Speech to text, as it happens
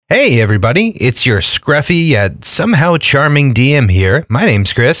Hey everybody, it's your scruffy yet somehow charming DM here. My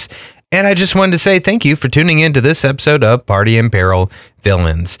name's Chris, and I just wanted to say thank you for tuning in to this episode of Party in Peril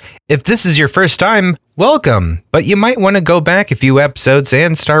Villains. If this is your first time, welcome, but you might want to go back a few episodes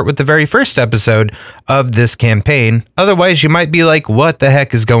and start with the very first episode of this campaign. Otherwise, you might be like, what the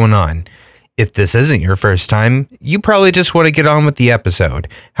heck is going on? If this isn't your first time, you probably just want to get on with the episode.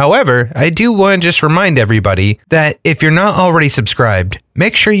 However, I do want to just remind everybody that if you're not already subscribed,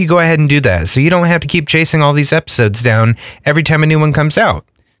 make sure you go ahead and do that so you don't have to keep chasing all these episodes down every time a new one comes out.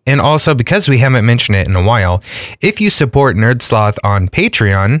 And also, because we haven't mentioned it in a while, if you support NerdSloth on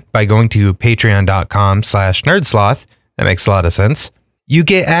Patreon by going to patreon.com/nerdsloth, that makes a lot of sense, you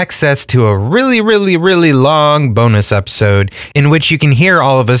get access to a really long bonus episode in which you can hear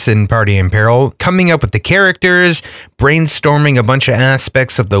all of us in Party in Peril coming up with the characters, brainstorming a bunch of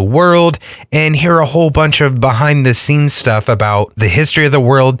aspects of the world, and hear a whole bunch of behind the scenes stuff about the history of the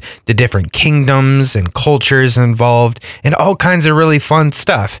world, the different kingdoms and cultures involved, and all kinds of really fun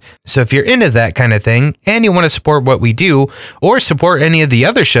stuff. So if you're into that kind of thing and you want to support what we do or support any of the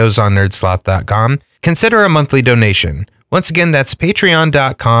other shows on nerdsloth.com, consider a monthly donation. Once again, that's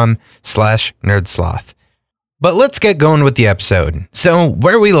patreon.com/nerdsloth. But let's get going with the episode. So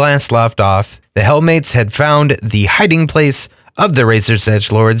where we last left off, the Hellmates had found the hiding place of the Razor's Edge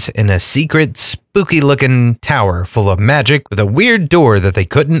Lords in a secret, spooky-looking tower full of magic with a weird door that they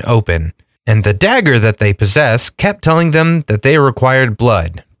couldn't open. And the dagger that they possess kept telling them that they required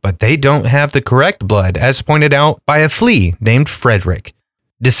blood, but they don't have the correct blood, as pointed out by a flea named Frederick.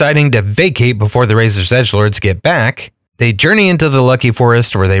 Deciding to vacate before the Razor's Edge Lords get back, they journey into the Lucky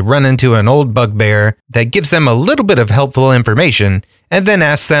Forest where they run into an old bugbear that gives them a little bit of helpful information and then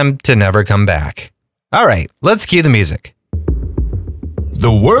asks them to never come back. All right, let's cue the music.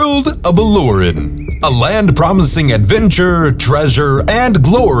 The world of Alurin, a land promising adventure, treasure, and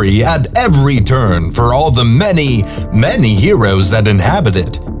glory at every turn for all the many heroes that inhabit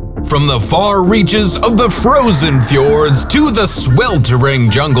it. From the far reaches of the frozen fjords to the sweltering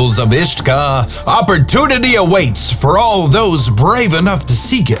jungles of Ishtka, opportunity awaits for all those brave enough to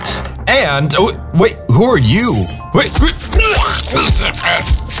seek it. And, wait, who are you?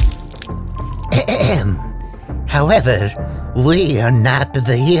 However, we are not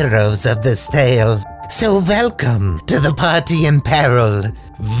the heroes of this tale. So welcome to the Party in Peril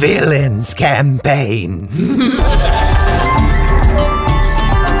Villains campaign.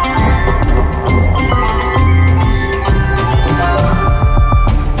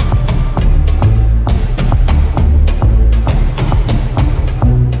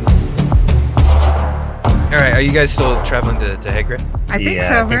 Are you guys still traveling to Hegre? I think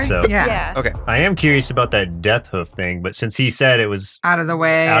so. Yeah. Okay. I am curious about that death hoof thing, but since he said it was out of the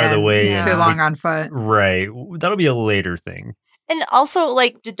way, too long on foot. Right. That'll be a later thing. And also,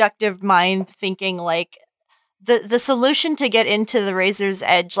 like, deductive mind thinking, like, the solution to get into the Razor's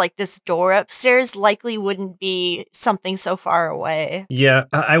Edge, like this door upstairs, likely wouldn't be something so far away. Yeah,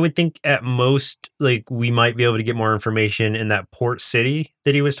 I would think at most, like, we might be able to get more information in that port city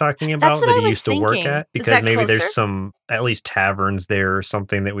that he was talking about that he used to work at, because maybe there's some, at least taverns there or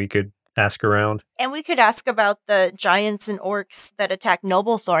something that we could ask around. And we could ask about the giants and orcs that attacked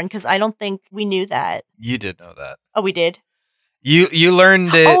Noblethorn, because I don't think we knew that. You did know that. Oh, we did? You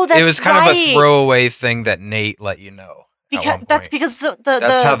learned it. Oh, that's it was kind of a throwaway thing that Nate let you know. That's because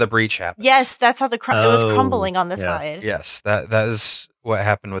that's how the breach happened. Yes, that's how it was crumbling on the side. Yes, that is what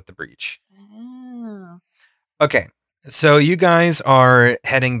happened with the breach. Oh. Okay, so you guys are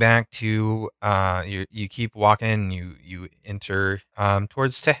heading back to you keep walking. You enter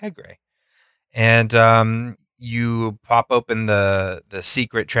towards Tehegre, and you pop open the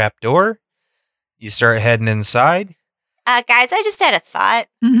secret trap door. You start heading inside. Guys, I just had a thought.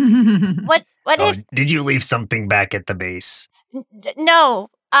 What if... Did you leave something back at the base? No.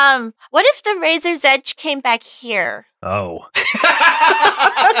 What if the Razor's Edge came back here? Oh.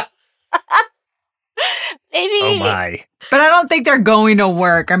 Maybe. Oh my. But I don't think they're going to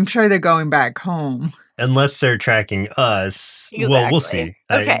work. I'm sure they're going back home. Unless they're tracking us. Exactly. Well, we'll see.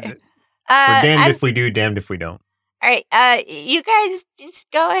 Okay. We're damned if we do, damned if we don't. All right. You guys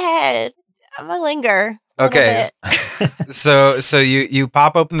just go ahead. I'm going to linger. Okay, so you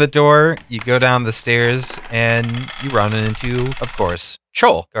pop open the door, you go down the stairs, and you run into, of course,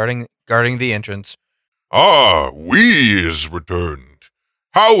 Chol guarding the entrance. We is returned.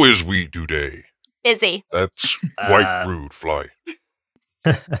 How is we today? Busy. That's quite rude, Fly.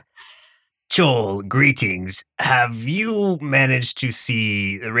 Chol, greetings. Have you managed to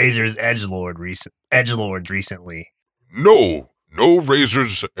see the Razor's Edgelords recently? No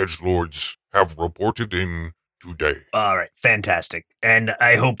Razor's Edgelords have reported in today. All right, fantastic. And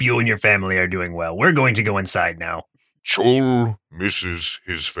I hope you and your family are doing well. We're going to go inside now. Chol misses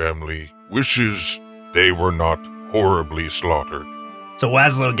his family, wishes they were not horribly slaughtered. So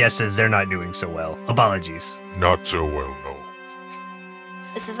Wazlo guesses they're not doing so well. Apologies. Not so well, no.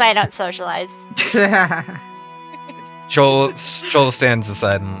 This is why I don't socialize. Joel stands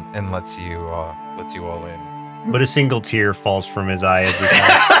aside and lets you all in. But a single tear falls from his eye as we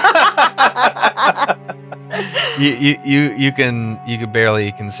you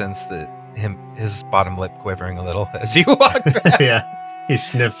can sense that his bottom lip quivering a little as you walk past. Yeah, he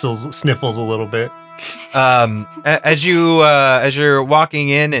sniffles a little bit. As you're walking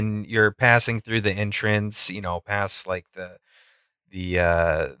in and you're passing through the entrance, past like the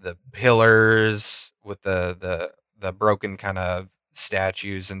pillars with the broken kind of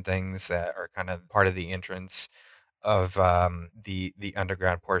statues and things that are kind of part of the entrance of the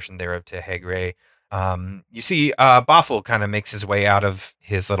underground portion there of Tehegre. You see Boffle kind of makes his way out of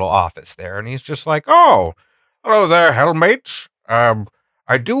his little office there, and he's just like, "Oh, hello there, Hellmates.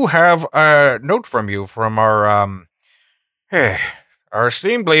 I do have a note from you from our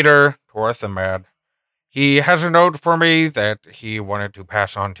esteemed leader, Torthamad. He has a note for me that he wanted to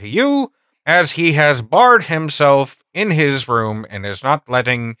pass on to you, as he has barred himself in his room and is not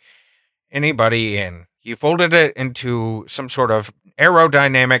letting anybody in. He folded it into some sort of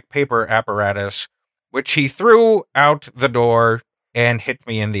aerodynamic paper apparatus, which he threw out the door and hit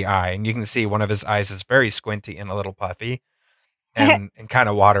me in the eye. And you can see one of his eyes is very squinty and a little puffy and kind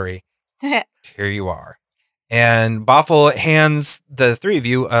of watery. Here you are." And Boffle hands the three of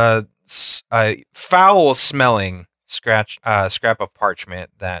you a foul-smelling scrap of parchment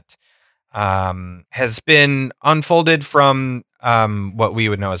that has been unfolded from what we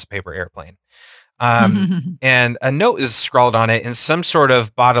would know as a paper airplane. And a note is scrawled on it in some sort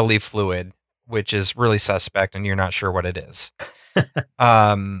of bodily fluid, which is really suspect, and you're not sure what it is.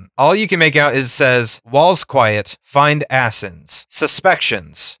 All you can make out is says, "Walls quiet, find Assins.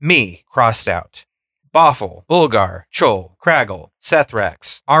 Suspections, me, crossed out. Boffle, Bulgar, Chol, Craggle,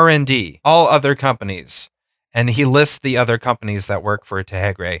 Sethrax, R&D, all other companies." And he lists the other companies that work for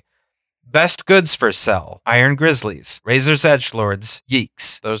Tehegre. Best goods for sell, Iron Grizzlies, Razor's Edge Lords,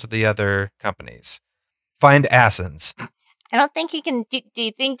 Yeeks. Those are the other companies. Find Assins. I don't think he can. Do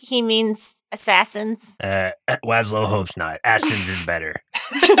you think he means assassins? Wazlo hopes not. Assins is better.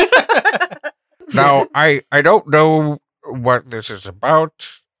 Now, I don't know what this is about.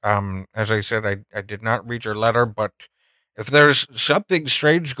 As I said, I did not read your letter, but if there's something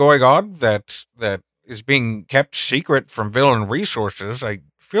strange going on that is being kept secret from Villain Resources, I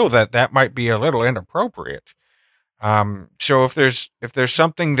feel that might be a little inappropriate. So if there's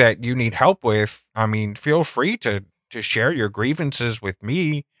something that you need help with, I mean, feel free to share your grievances with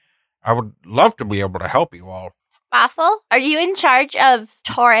me. I would love to be able to help you all. Boffle, are you in charge of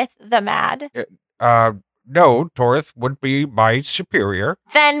Torith the Mad? No, Torith would be my superior.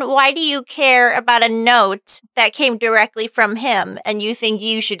 Then why do you care about a note that came directly from him and you think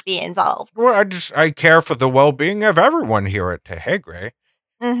you should be involved? Well, I care for the well-being of everyone here at Tehegre.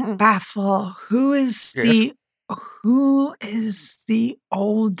 Mm-hmm. Baffle, who is the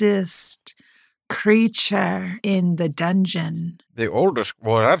oldest creature in the dungeon? The oldest?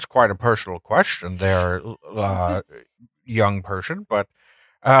 Well, that's quite a personal question there, young person, but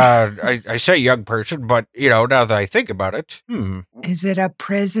I say young person, but, now that I think about it, Is it a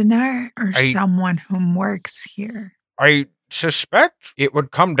prisoner or someone who works here? I suspect it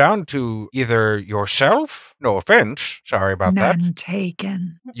would come down to either yourself, no offense, sorry about that. None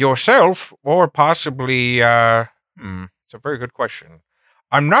taken. Yourself, or possibly, it's a very good question.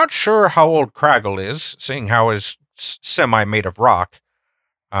 I'm not sure how old Craggle is, seeing how he's semi-made of rock,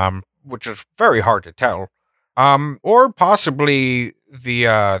 which is very hard to tell. Or possibly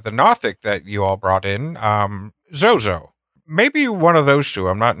the Nothic that you all brought in, Zozo. Maybe one of those two,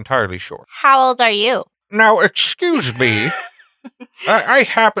 I'm not entirely sure. How old are you? Now, excuse me, I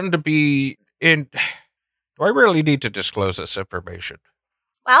happen to be in... Do I really need to disclose this information?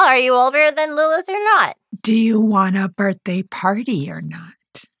 Well, are you older than Lilith or not? Do you want a birthday party or not?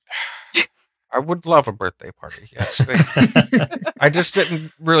 I would love a birthday party, yes. I just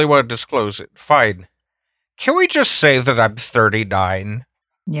didn't really want to disclose it. Fine. Can we just say that I'm 39?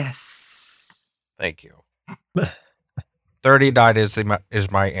 Yes. Thank you. 39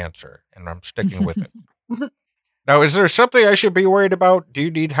 is my answer, and I'm sticking with it. Now, is there something I should be worried about? Do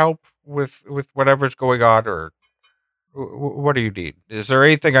you need help with whatever's going on, or what do you need? Is there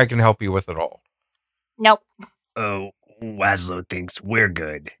anything I can help you with at all? Nope. Oh, Wazlo thinks we're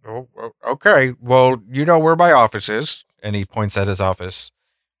good. Oh, okay. Well, you know where my office is. And he points at his office.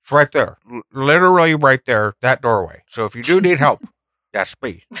 It's right there. Literally right there, that doorway. So if you do need help, that's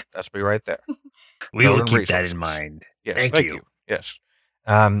me. That's me right there. We will keep that in mind. Yes, thank you. Yes.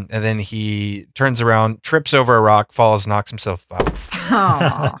 And then he turns around, trips over a rock, falls, knocks himself out.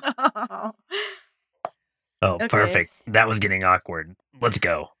 Oh, okay. Perfect. That was getting awkward. Let's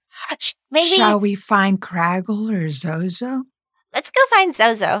go. Maybe. Shall we find Craggle or Zozo? Let's go find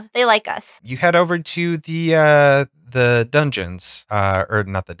Zozo. They like us. You head over to the dungeons, or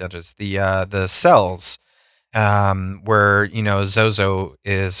not the dungeons, the cells, where Zozo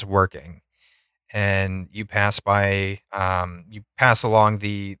is working. And you pass along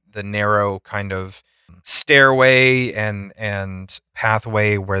the narrow kind of stairway and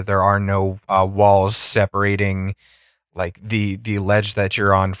pathway where there are no walls separating like the ledge that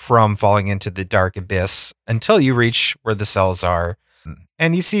you're on from falling into the dark abyss until you reach where the cells are.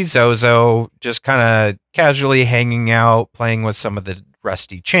 And you see Zozo just kind of casually hanging out, playing with some of the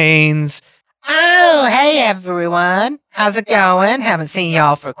rusty chains. Oh, hey everyone. How's it going? Haven't seen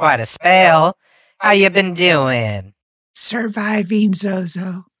y'all for quite a spell. How you been doing? Surviving,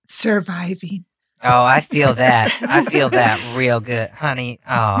 Zozo. Surviving. Oh, I feel that. I feel that real good. Honey,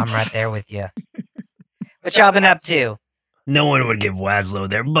 I'm right there with you. What y'all been up to? No one would give Wazlow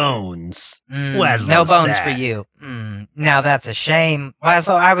their bones. Wazlow's no bones sad. For you. Now that's a shame.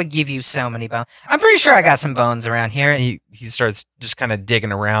 Wazlow, I would give you so many bones. I'm pretty sure I got some bones around here. And he starts just kind of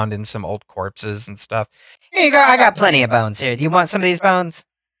digging around in some old corpses and stuff. Here you go. I got plenty of bones here. Do you want some of these bones?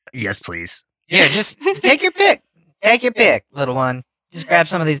 Yes, please. Here, just take your pick. Take your pick, little one. Just grab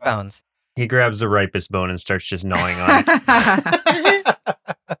some of these bones. He grabs the ripest bone and starts just gnawing on it.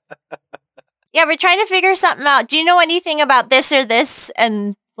 Yeah, we're trying to figure something out. Do you know anything about this or this?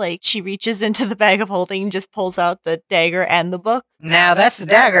 And she reaches into the bag of holding and just pulls out the dagger and the book. Now, that's the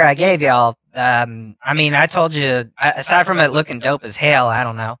dagger I gave y'all. I told you, aside from it looking dope as hell, I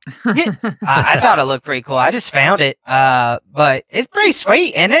don't know. I thought it looked pretty cool. I just found it. But it's pretty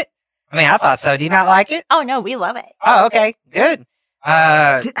sweet, isn't it? I thought so. Do you not like it? Oh, no, we love it. Oh, okay. Good.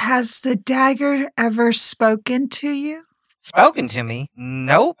 Has the dagger ever spoken to you? Spoken to me?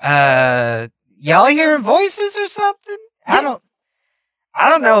 Nope. Y'all hearing voices or something? I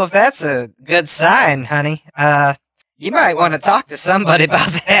don't know if that's a good sign, honey. You might want to talk to somebody about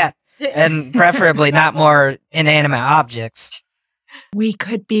that. And preferably not more inanimate objects. We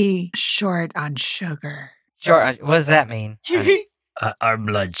could be short on sugar. Short? What does that mean? Our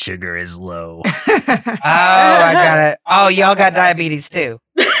blood sugar is low. I got it. Oh, y'all got diabetes too.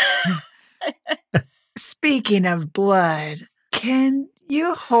 Speaking of blood, can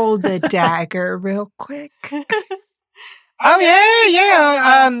you hold the dagger real quick? Oh,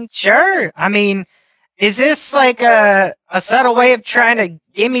 yeah. Sure. Is this like a subtle way of trying to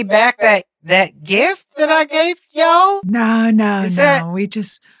give me back that gift that I gave y'all? No.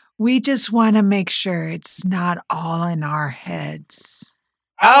 We just want to make sure it's not all in our heads.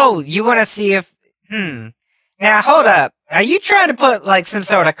 Oh, you want to see if... Now, hold up. Are you trying to put, some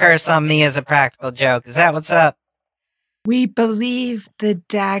sort of curse on me as a practical joke? Is that what's up? We believe the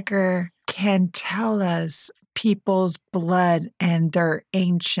dagger can tell us people's blood and their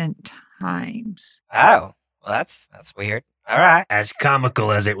ancient times. Oh, well, that's weird. All right. As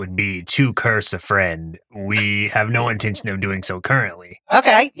comical as it would be to curse a friend, we have no intention of doing so currently.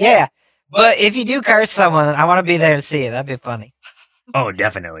 Okay, yeah. But if you do curse someone, I want to be there to see it. That'd be funny. Oh,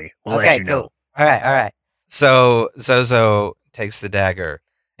 definitely. We'll let you know. Cool. All right. So Zozo takes the dagger,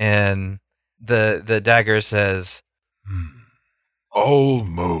 and the dagger says,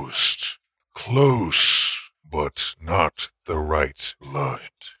 Almost. Close, but not the right blood.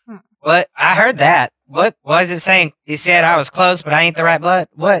 What? I heard that. What was it saying? He said I was close, but I ain't the right blood.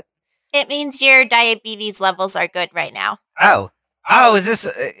 What? It means your diabetes levels are good right now. Oh, was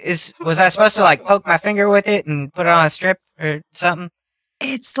I supposed to poke my finger with it and put it on a strip or something?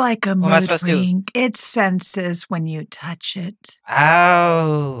 It's like a mood ring. It senses when you touch it.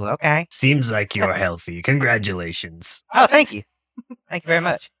 Oh, okay. Seems like you're healthy. Congratulations. Oh, thank you. Thank you very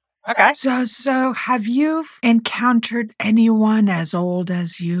much. Okay. So have you encountered anyone as old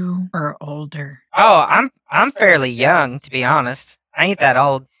as you or older? Oh, I'm fairly young, to be honest. I ain't that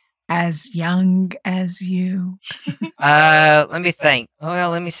old. As young as you? Let me think.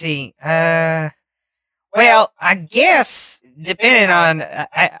 Well, let me see. Well, I guess depending on,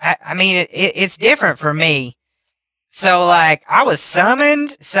 it's different for me. So, I was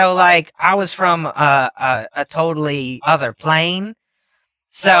summoned. So, I was from a totally other plane.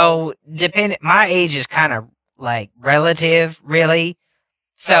 So, my age is kind of, relative, really.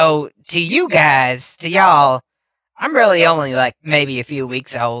 So, to you guys, to y'all, I'm really only, maybe a few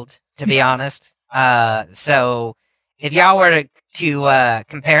weeks old, to be honest. So, if y'all were to to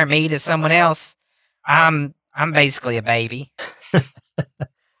compare me to someone else. I'm basically a baby.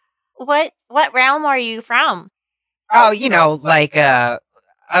 What realm are you from? Oh, like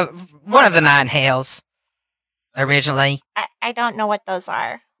one of the 9 hells originally. I don't know what those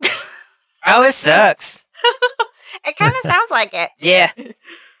are. Oh, it sucks. It kind of sounds like it. Yeah.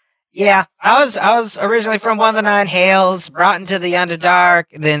 Yeah, I was originally from one of the 9 hells, brought into the Underdark,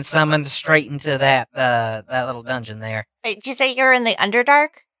 then summoned straight into that little dungeon there. Wait, did you say you're in the Underdark?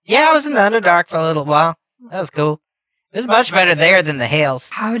 Yeah, I was in the Underdark for a little while. That was cool. It was much better there than the hells.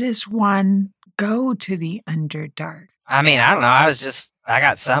 How does one go to the Underdark? I mean, I don't know. I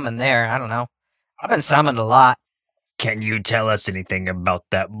got summoned there. I don't know. I've been summoned a lot. Can you tell us anything about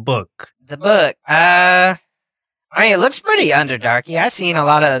that book? The book, I mean, it looks pretty Underdarky. I've seen a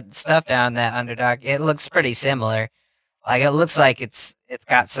lot of stuff down that Underdark. It looks pretty similar. Like, it looks like it's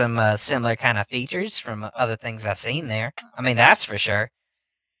got some similar kind of features from other things I've seen there. I mean, that's for sure.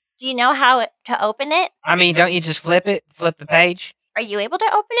 Do you know how to open it? I mean, don't you just flip the page? Are you able to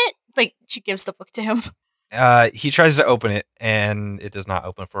open it? Like, she gives the book to him. He tries to open it, and it does not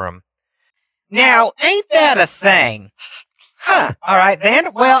open for him. Now, ain't that a thing? Huh. All right,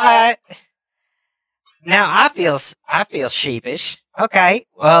 then. Well, now I feel sheepish. Okay.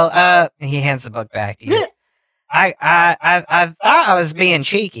 Well, he hands the book back to you. I thought I was being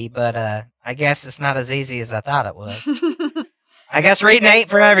cheeky, but I guess it's not as easy as I thought it was. I guess reading ain't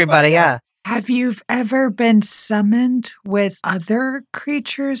for everybody, huh? Have you ever been summoned with other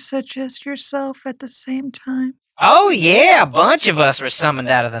creatures such as yourself at the same time? Oh yeah, a bunch of us were summoned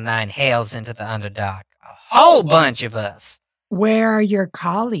out of the 9 hells into the Underdark. A whole bunch of us. Where are your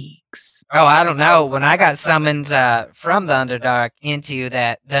colleagues? Oh, I don't know. When I got summoned from the Underdark into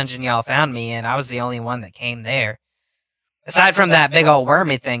that dungeon y'all found me in, I was the only one that came there. Aside from that big old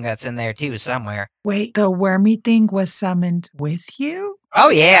wormy thing that's in there too somewhere. Wait, the wormy thing was summoned with you? Oh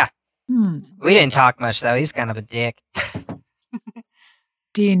yeah. We didn't talk much though. He's kind of a dick.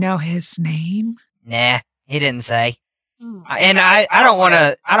 Do you know his name? Nah, he didn't say. And I don't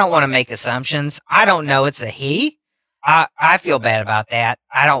want to make assumptions. I don't know it's a he. I feel bad about that.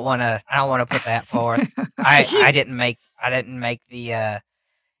 I don't want to put that forth. I didn't make the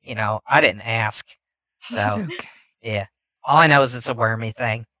I didn't ask. So okay. Yeah. All I know is it's a wormy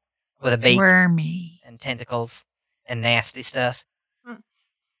thing with a beak, wormy, and tentacles and nasty stuff.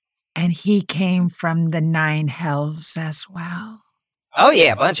 And he came from the 9 hells as well. Oh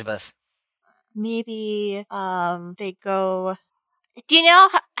yeah, a bunch of us. Maybe they go. Do you know?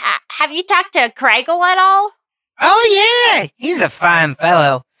 Have you talked to Craigle at all? Oh yeah, he's a fine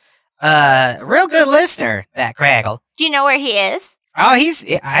fellow. Real good listener, that Craigle. Do you know where he is? Oh,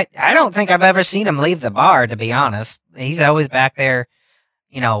 I don't think I've ever seen him leave the bar, to be honest. He's always back there,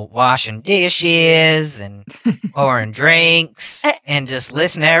 washing dishes and pouring drinks and just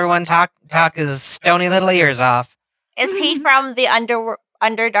listen to everyone talk his stony little ears off. Is he from the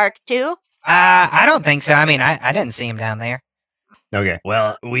Underdark too? I don't think so. I mean, I didn't see him down there. Okay.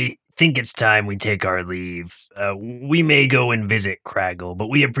 Well, we think it's time we take our leave. We may go and visit Craigle, but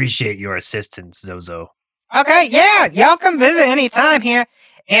we appreciate your assistance, Zozo. Okay, yeah, y'all come visit anytime here.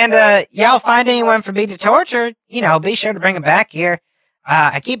 And y'all find anyone for me to torture, be sure to bring them back here.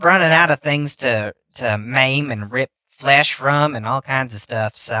 I keep running out of things to maim and rip flesh from and all kinds of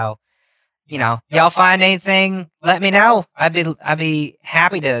stuff. So, y'all find anything, let me know. I'd be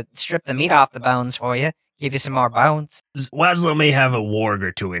happy to strip the meat off the bones for you. Give you some more bones. Wazlo may have a warg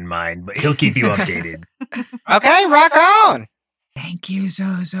or two in mind, but he'll keep you updated. Okay, rock on. Thank you,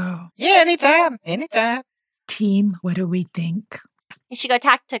 Zozo. Yeah, anytime. Team, what do we think? You should go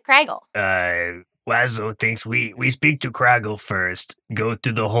talk to Craigle. Wazlo thinks we speak to Craigle first, go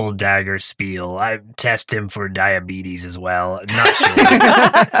through the whole dagger spiel. I test him for diabetes as well. Not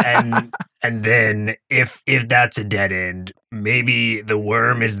sure. and then if that's a dead end, maybe the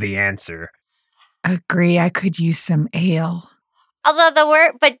worm is the answer. Agree, I could use some ale.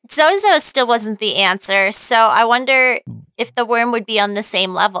 Although but Zozo still wasn't the answer, so I wonder if the worm would be on the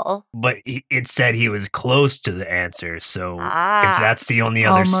same level. But it said he was close to the answer, so if that's the only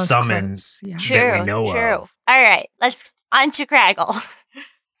other summon that we know of. All right, let's on to Craigle.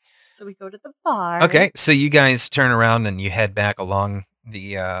 So we go to the bar. Okay, so you guys turn around and you head back along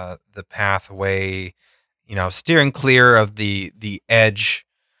the pathway, steering clear of the edge,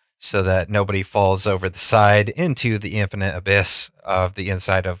 so that nobody falls over the side into the infinite abyss of the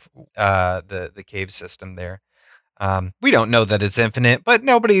inside of the cave system there. We don't know that it's infinite, but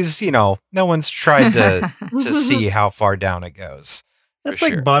no one's tried to see how far down it goes. That's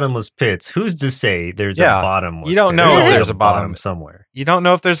like bottomless pits. Who's to say there's a bottomless pit? You don't know if there's a bottom somewhere. You don't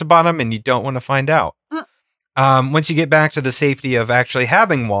know if there's a bottom, and you don't want to find out. Once you get back to the safety of actually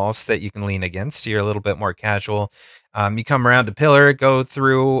having walls that you can lean against, you're a little bit more casual. You come around a pillar, go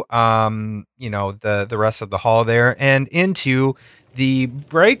through, the rest of the hall there, and into the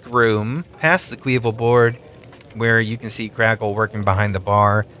break room, past the Queevil board, where you can see Craggle working behind the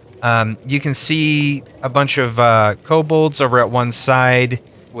bar. You can see a bunch of kobolds over at one side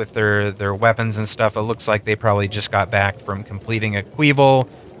with their weapons and stuff. It looks like they probably just got back from completing a Queevil,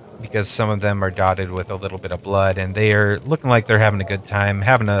 because some of them are dotted with a little bit of blood, and they are looking like they're having a good time,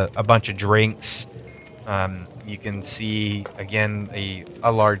 having a bunch of drinks. You can see, again,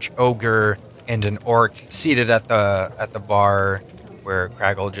 a large ogre and an orc seated at the bar, where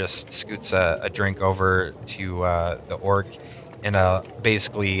Craggle just scoots a drink over to the orc, and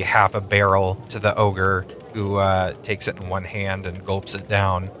basically half a barrel to the ogre, who takes it in one hand and gulps it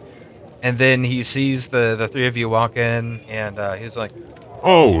down. And then he sees the three of you walk in, and he's like,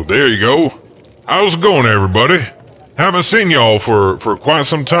 "Oh, there you go. How's it going, everybody? Haven't seen y'all for quite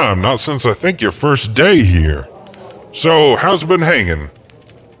some time, not since I think your first day here. So, how's it been hanging?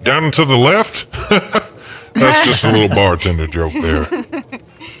 Down and to the left?" That's just a little bartender joke there.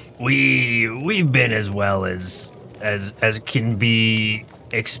 We've been as well as can be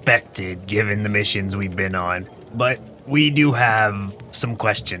expected, given the missions we've been on. But we do have some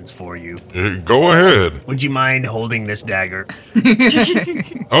questions for you. Go ahead. Would you mind holding this dagger?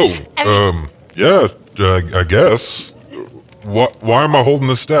 Yeah, I guess. Why am I holding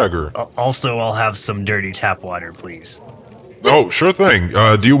this dagger? Also, I'll have some dirty tap water, please. Oh, sure thing.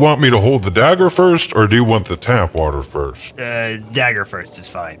 Do you want me to hold the dagger first, or do you want the tap water first? Dagger first is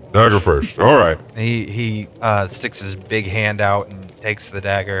fine. Dagger first. All right. He sticks his big hand out and takes the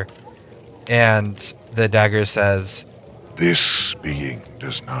dagger, and the dagger says, "This being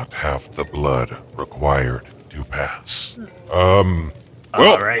does not have the blood required to pass." Well,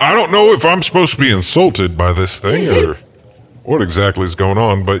 right. I don't know if I'm supposed to be insulted by this thing or what exactly is going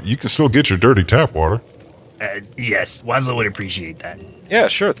on, but you can still get your dirty tap water. Yes, Wazla would appreciate that. Yeah,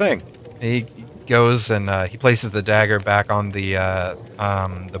 sure thing. He goes and he places the dagger back on the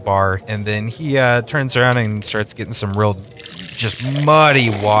bar, and then he turns around and starts getting some real just muddy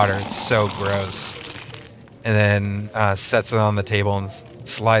water. It's so gross. And then sets it on the table and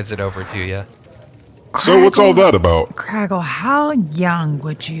slides it over to you. So what's all that about? Craggle, how young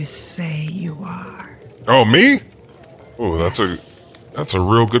would you say you are? Oh, me? Oh, that's a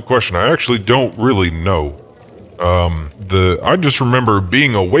real good question. I actually don't really know. I just remember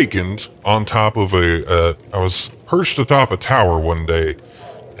being awakened on top of I was perched atop a tower one day,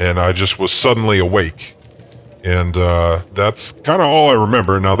 and I just was suddenly awake. And that's kind of all I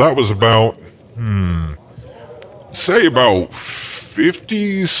remember. Now, that was about, say about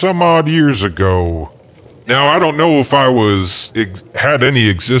 50 some odd years ago. Now, I don't know if I had any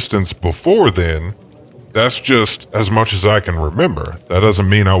existence before then. That's just as much as I can remember. That doesn't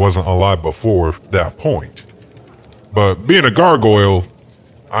mean I wasn't alive before that point. But being a gargoyle,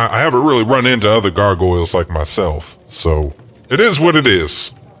 I haven't really run into other gargoyles like myself. So, it is what it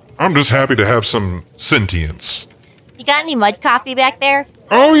is. I'm just happy to have some sentience. You got any mud coffee back there?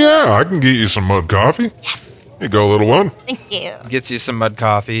 Oh yeah, I can get you some mud coffee. Yes. Here you go, little one. Thank you. Gets you some mud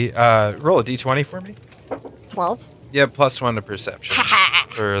coffee. Roll a d20 for me. 12. Yeah, +1 to perception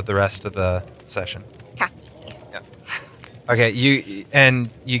for the rest of the session. Coffee. Yeah. Okay, you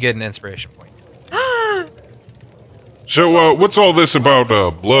get an inspiration point. So, what's all this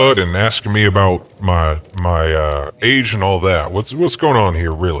about blood and asking me about my age and all that? What's going on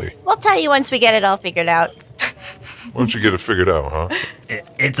here, really? We'll tell you once we get it all figured out. Once you get it figured out, huh?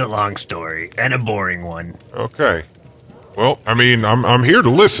 It's a long story and a boring one. Okay. Well, I mean, I'm here to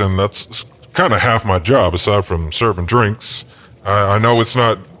listen. That's kind of half my job, aside from serving drinks. I know it's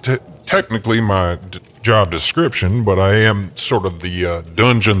not technically my job description, but I am sort of the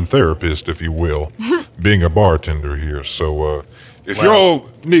dungeon therapist, if you will, being a bartender here. So if y'all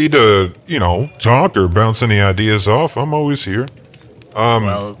need to, talk or bounce any ideas off, I'm always here.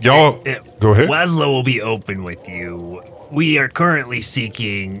 Y'all, go ahead. Wazla will be open with you. We are currently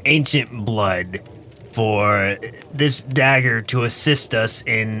seeking ancient blood for this dagger to assist us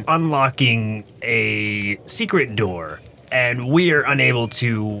in unlocking a secret door. And we are unable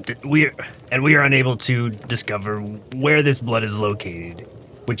to discover where this blood is located,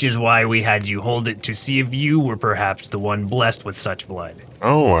 which is why we had you hold it to see if you were perhaps the one blessed with such blood.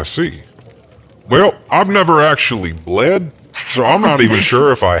 Oh, I see. Well, I've never actually bled, so I'm not even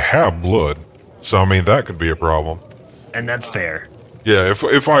sure if I have blood. So, I mean, that could be a problem. And that's fair. Yeah,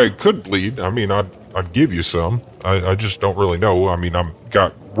 if I could bleed, I mean, I'd give you some. I just don't really know. I mean, I've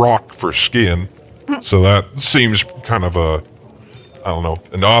got rock for skin. So that seems kind of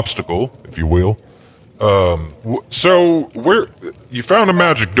an obstacle, if you will. So where you found a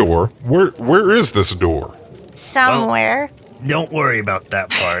magic door? Where is this door? Somewhere. Well, don't worry about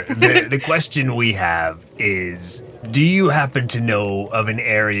that part. The question we have is, do you happen to know of an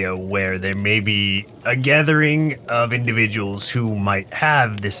area where there may be a gathering of individuals who might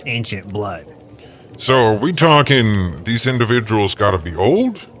have this ancient blood? So are we talking these individuals gotta be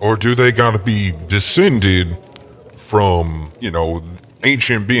old? Or do they gotta be descended from,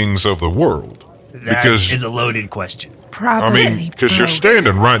 ancient beings of the world? That is a loaded question. Probably. Because you're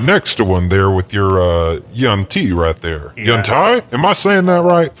standing right next to one there with your Yuan-Ti right there. Yeah. Yuan-Tai? Am I saying that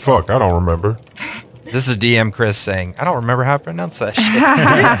right? Fuck, I don't remember. This is DM Chris saying, I don't remember how to pronounce that shit.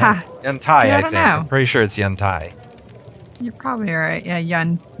 Yuan-Tai, I think. I'm pretty sure it's Yuan-Tai. You're probably right. Yeah,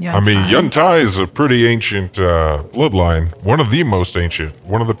 Yun. Yuan-Tai is a pretty ancient bloodline. One of the most ancient.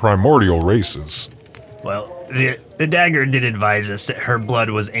 One of the primordial races. Well, the dagger did advise us that her blood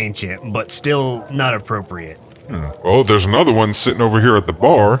was ancient, but still not appropriate. Oh, there's another one sitting over here at the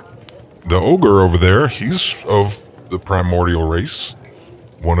bar. The ogre over there, he's of the primordial race.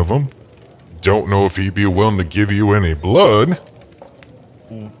 One of them. Don't know if he'd be willing to give you any blood.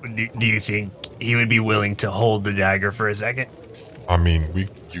 Do you think he would be willing to hold the dagger for a second?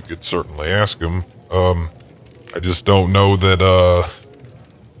 You could certainly ask him. I just don't know that,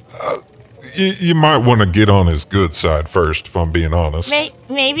 you might want to get on his good side first, if I'm being honest.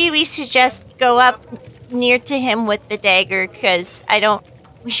 Maybe we should just go up near to him with the dagger, because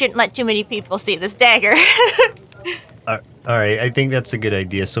we shouldn't let too many people see this dagger. All right, I think that's a good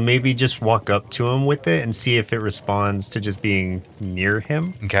idea. So maybe just walk up to him with it and see if it responds to just being near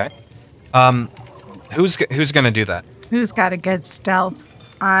him. Okay. Who's going to do that? Who's got a good stealth?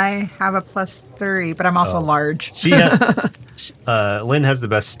 I have a +3, but I'm also large. She has, Lynn has the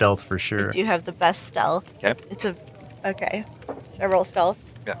best stealth for sure. I do have the best stealth. Okay. Okay. I roll stealth.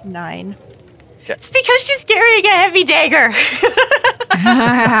 Yeah. 9. Okay. It's because she's carrying a heavy dagger.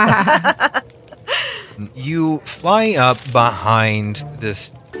 You fly up behind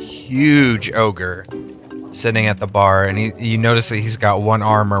this huge ogre sitting at the bar, and you notice that he's got one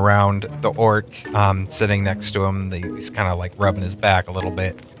arm around the orc sitting next to him. He's kind of like rubbing his back a little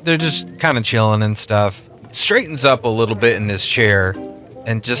bit. They're just kind of chilling and stuff. Straightens up a little bit in his chair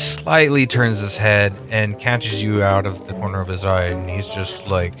and just slightly turns his head and catches you out of the corner of his eye, and he's just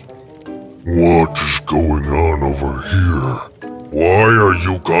like, "What is going on over here? Why are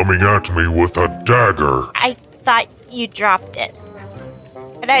you coming at me with a dagger?" I thought you dropped it.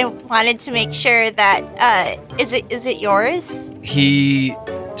 And I wanted to make sure that, is it yours? He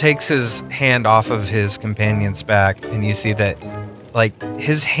takes his hand off of his companion's back, and you see that,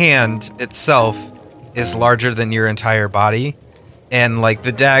 his hand itself is larger than your entire body, and,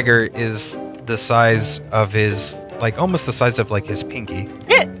 the dagger is the size of his, almost the size of, his pinky.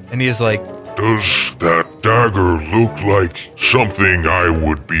 And he's like, "Does that dagger look like something I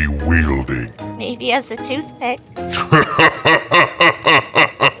would be wielding?" Maybe as a toothpick.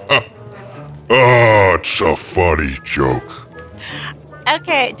 Oh, it's a funny joke.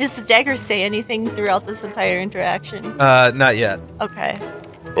 Okay, does the dagger say anything throughout this entire interaction? Not yet. Okay.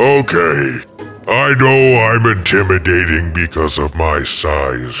 Okay, I know I'm intimidating because of my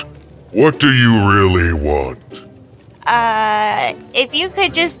size. What do you really want? If you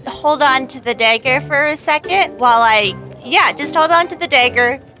could just hold on to the dagger for a second while just hold on to the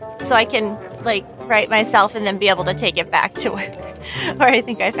dagger so I can, right myself and then be able to take it back to where I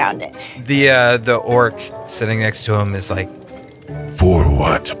think I found it. The orc sitting next to him is like, "For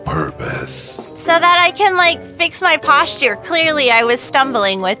what purpose?" So that I can, fix my posture. Clearly, I was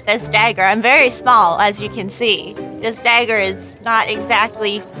stumbling with this dagger. I'm very small, as you can see. This dagger is not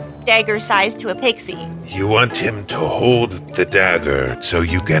exactly dagger size to a pixie. You want him to hold the dagger so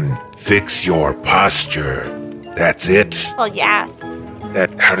you can fix your posture. That's it? Well, yeah.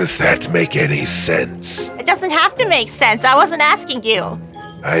 How does that make any sense? It doesn't have to make sense. I wasn't asking you.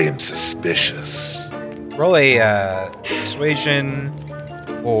 I am suspicious. Roll a persuasion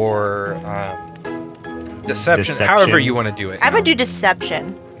or deception, however you want to do it. I'm going to do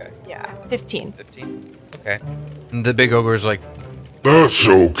deception. Okay. Yeah, 15. 15? Okay. And the big ogre's like, "That's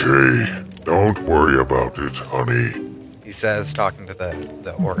okay. Don't worry about it, honey," he says, talking to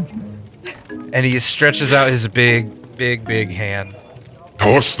the orc. And he stretches out his big hand.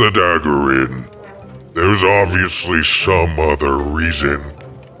 "Toss the dagger in. There's obviously some other reason,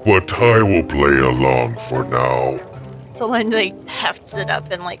 but I will play along for now." So Lynn hefts it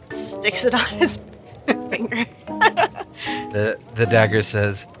up and sticks it on his finger. The dagger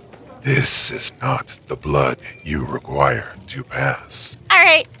says, "This is not the blood you require to pass." All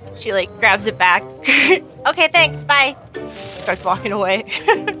right. She grabs it back. Okay, thanks. Bye. Starts walking away.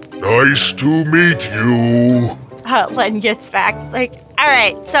 Nice to meet you. Len gets back. It's like, all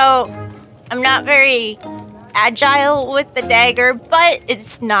right, so I'm not very agile with the dagger, but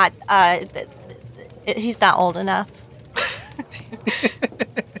it's not, he's not old enough.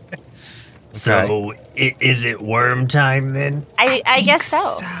 So, is it worm time then? I guess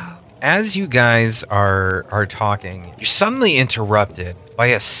so. As you guys are talking, you're suddenly interrupted by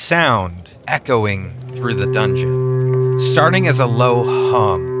a sound echoing through the dungeon, starting as a low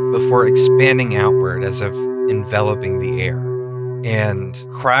hum before expanding outward as if enveloping the air. And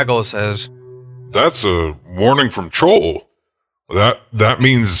Craggle says, That's a warning from Troll. That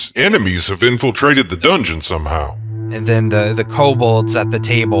means enemies have infiltrated the dungeon somehow. And then the kobolds at the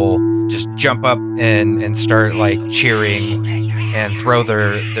table just jump up and start like cheering and throw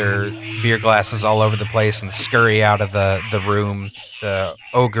their beer glasses all over the place and scurry out of the room. The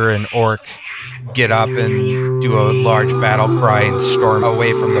ogre and orc get up and do a large battle cry and storm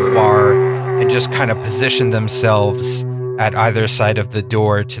away from the bar and just kind of position themselves at either side of the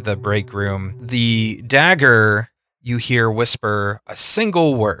door to the break room. The dagger, you hear whisper a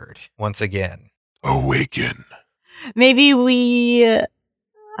single word once again. Awaken. Maybe we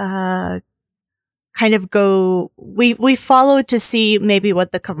kind of go, we follow to see maybe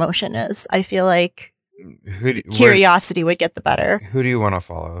what the commotion is. I feel like curiosity would get the better. Who do you want to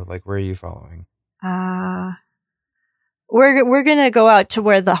follow? Like, where are you following? We're gonna go out to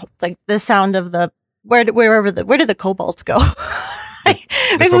where the sound of the where do the kobolds go?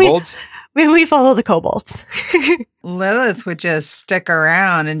 The kobolds? Maybe we follow the kobolds. Lilith would just stick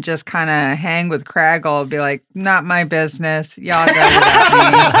around and just kind of hang with Craggle and be like, not my business. Y'all go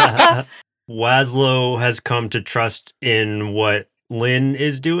without me. Wazlow has come to trust in what Lynn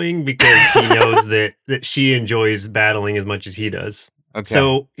is doing because he knows that she enjoys battling as much as he does. Okay.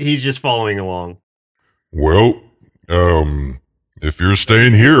 So he's just following along. Well, if you're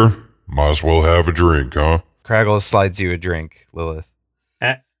staying here, might as well have a drink, huh? Craggle slides you a drink, Lilith.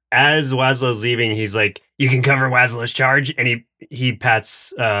 As Wazlow's leaving, he's like, "You can cover Wazlow's charge," and he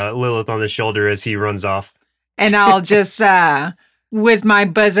pats Lilith on the shoulder as he runs off. And I'll just, with my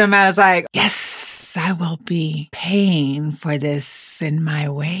bosom, I was like, yes, I will be paying for this in my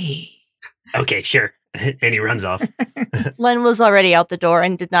way. Okay, sure. And he runs off. Len was already out the door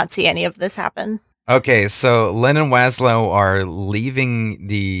and did not see any of this happen. Okay, so Len and Wazlow are leaving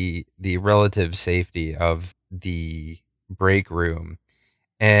the relative safety of the break room.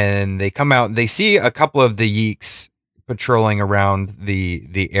 And they come out and they see a couple of the Yeeks patrolling around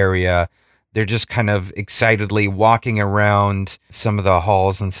the area. They're just kind of excitedly walking around some of the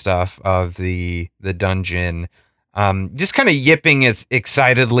halls and stuff of the dungeon. Just kind of yipping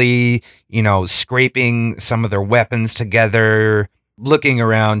excitedly, scraping some of their weapons together, looking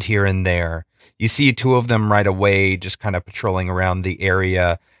around here and there. You see two of them right away, just kind of patrolling around the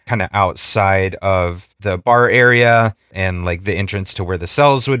area, kind of outside of the bar area and like the entrance to where the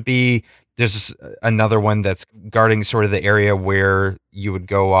cells would be. There's another one that's guarding sort of the area where you would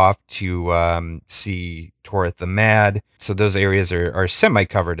go off to see Torith the Mad. So those areas are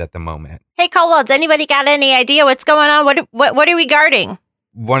semi-covered at the moment. Hey, kobolds, anybody got any idea what's going on? What are we guarding?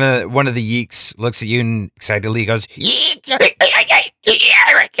 One of the Yeeks looks at you and excitedly goes,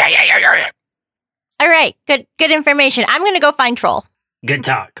 all right, good information. I'm going to go find Troll. Good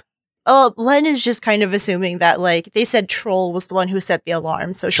talk. Oh, Len is just kind of assuming that, like, they said Troll was the one who set the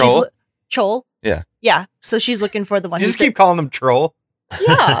alarm. So Troll? Troll? Yeah. Yeah, so she's looking for the one you who just keep calling him Troll?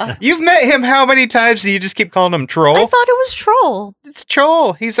 Yeah. You've met him how many times do you just keep calling him Troll? I thought it was Troll. It's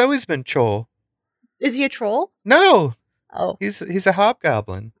Troll. He's always been Troll. Is he a troll? No. Oh. He's a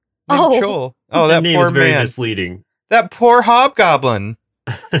hobgoblin. Oh. Troll. Oh, that name poor is very man. misleading. That poor hobgoblin.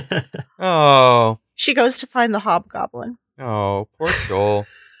 Oh. She goes to find the hobgoblin. Oh, poor Troll.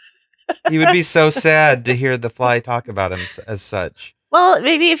 He would be so sad to hear the fly talk about him as such. Well,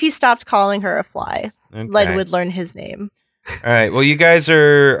 maybe if he stopped calling her a fly, Okay. Len would learn his name. All right. Well, you guys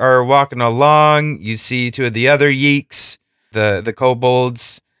are walking along. You see two of the other Yeeks, the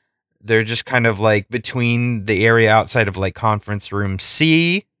kobolds. They're just kind of like between the area outside of like conference room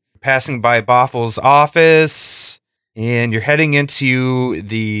C, passing by Boffel's office, and you're heading into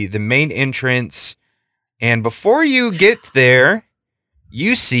the main entrance. And before you get there,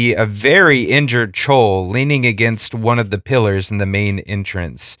 you see a very injured Chol leaning against one of the pillars in the main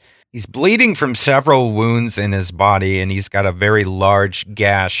entrance. He's bleeding from several wounds in his body, and he's got a very large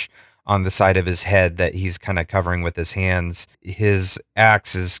gash on the side of his head that he's kind of covering with his hands. His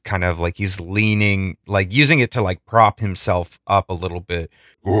axe is kind of like he's leaning, like using it to like prop himself up a little bit.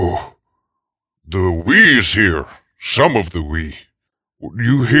 Oh, the we is here. Some of the we.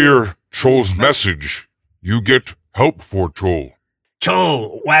 You hear Troll's message. You get help for Troll.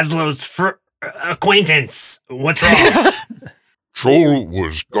 Chol, Waslow's acquaintance. What's wrong? Chol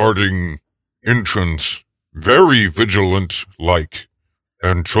was guarding entrance, very vigilant-like,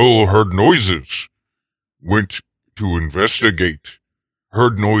 and Chol heard noises. Went to investigate.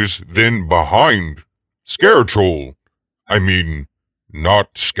 Heard noise then behind. Scared Chol. I mean,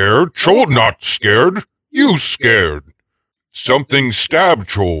 not scared. Chol not scared. You scared. Something stabbed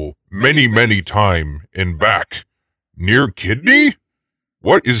Chol many, many time in back. Near kidney?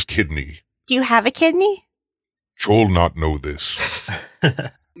 What is kidney? Do you have a kidney? Chol not know this.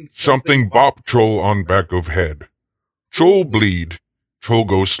 Something bop Chol on back of head. Chol bleed. Chol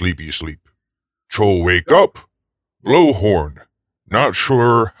go sleepy sleep. Chol wake up. Blow horn. Not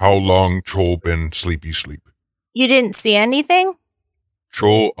sure how long Chol been sleepy sleep. You didn't see anything?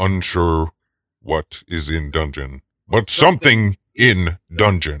 Chol unsure what is in dungeon, but something in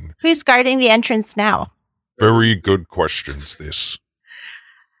dungeon. Who's guarding the entrance now? Very good questions, this.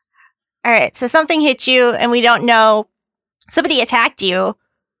 All right, so something hit you and we don't know. Somebody attacked you.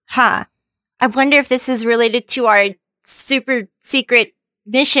 Huh. I wonder if this is related to our super secret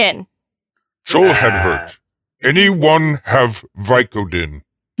mission. Chol had hurt. Anyone have Vicodin?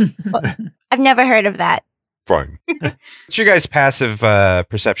 I've never heard of that. Fine. What's your guys' passive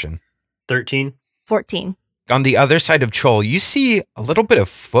perception? 13. 14. On the other side of Chol, you see a little bit of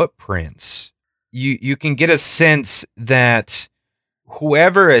footprints. You can get a sense that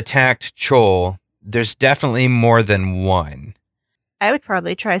whoever attacked Chol, there's definitely more than one. I would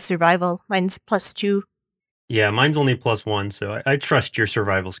probably try survival. Mine's +2. Yeah, mine's only +1, so I trust your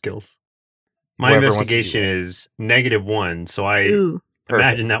survival skills. My Whoever investigation is -1, so I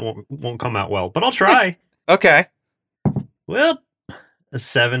imagine that won't come out well. But I'll try. Okay. Well, a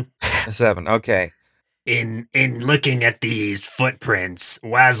 7. A 7, okay. In looking at these footprints,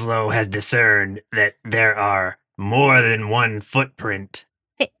 Waslow has discerned that there are more than one footprint.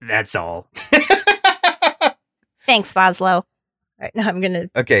 That's all. Thanks, Waslow. All right, now I'm going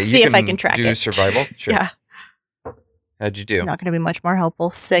to see if I can track it. Survival? Sure. Yeah. How'd you do? Not going to be much more helpful.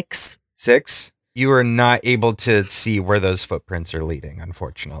 6. 6? You are not able to see where those footprints are leading,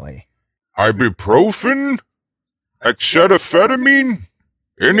 unfortunately. Ibuprofen? Acetaminophen?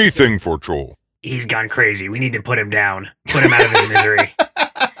 Anything for Chol. He's gone crazy. We need to put him down. Put him out of his misery.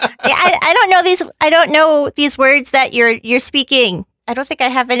 Yeah, I don't know these. I don't know these words that you're speaking. I don't think I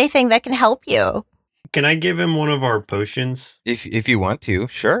have anything that can help you. Can I give him one of our potions? If you want to,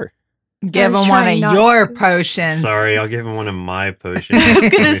 sure. Give him one of your potions. Sorry, I'll give him one of my potions. I was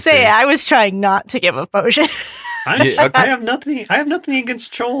gonna say I was trying not to give a potion. I have nothing. I have nothing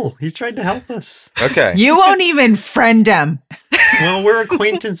against Chol. He's tried to help us. Okay. You won't even friend him. Well, we're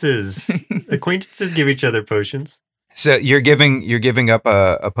acquaintances. Acquaintances give each other potions. So you're giving up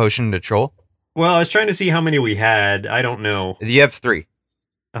a potion to Chol? Well, I was trying to see how many we had. I don't know. You have 3.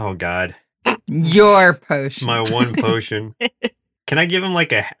 Oh God. Your potion. My one potion. Can I give him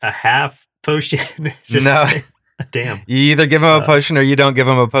like a half potion? No. Damn. You either give him a potion or you don't give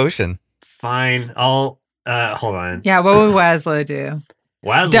him a potion. Fine. I'll hold on. Yeah, what would Waslow do?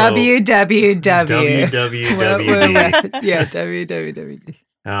 Waslow. WWW. WWW. Yeah,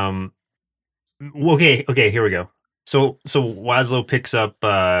 WWW. Okay, here we go. So Waslow picks up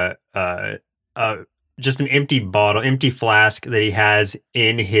just an empty flask that he has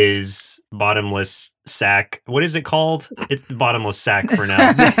in his bottomless sack. What is it called? It's the bottomless sack for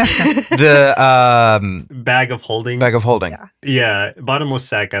now. The bag of holding. Bag of holding. Yeah, bottomless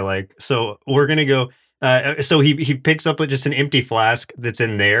sack I like. So we're going to go so he picks up just an empty flask that's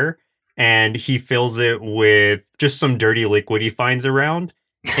in there and he fills it with just some dirty liquid he finds around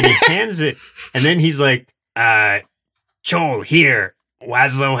and he hands it and then he's like, Chol, here,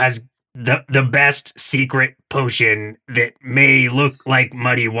 Waslow has the best secret potion that may look like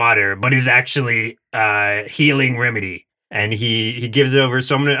muddy water, but is actually healing remedy. And he gives it over.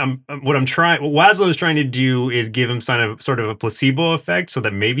 So what Waslow is trying to do is give him sort of a placebo effect so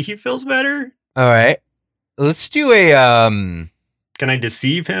that maybe he feels better. All right. Let's do a Can I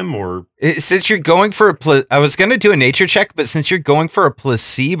deceive him or since you're going for I was going to do a nature check, but since you're going for a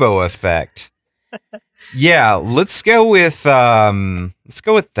placebo effect. Yeah, let's go with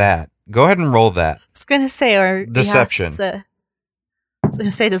that. Go ahead and roll that. I was gonna say, or deception. I was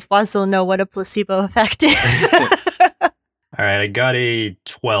gonna say, does Waslow know what a placebo effect is? All right, I got a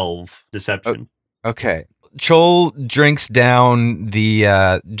 12 deception. Okay, Chol drinks down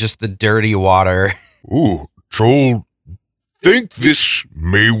the just the dirty water. Ooh, Chol, think this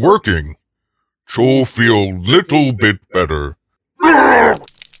may working. Chol feel little bit better.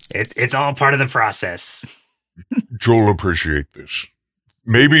 It's all part of the process. Chol appreciate this.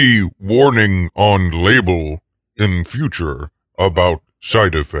 Maybe warning on label in future about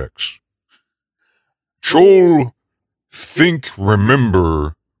side effects. Chol, think,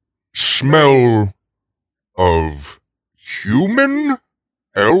 remember, smell of human,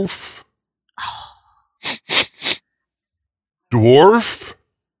 elf, dwarf,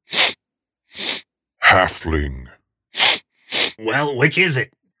 halfling. Well, which is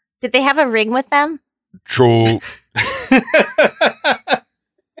it? Did they have a ring with them? Chol.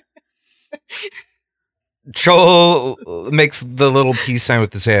 Chol makes the little peace sign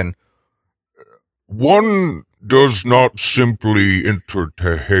with his hand. One does not simply enter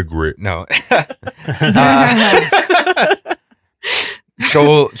Tehegrit. No.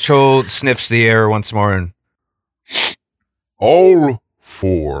 Chol sniffs the air once more and... All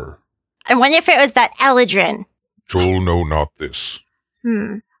four. I wonder if it was that Eladrin. Chol, no, not this.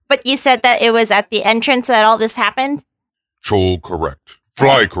 But you said that it was at the entrance that all this happened? Chol, correct.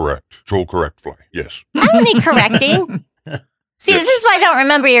 Fly, correct. Chol, correct, fly. Yes. I don't need correcting. See, Yes. this is why I don't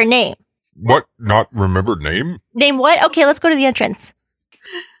remember your name. What? Not remember name? Name what? Okay, let's go to the entrance.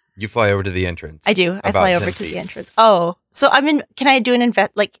 You fly over to the entrance. I do. I About fly 10 over to feet. the entrance. Oh, so I'm in. Can I do an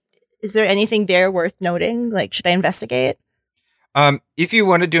is there anything there worth noting? Like, should I investigate? If you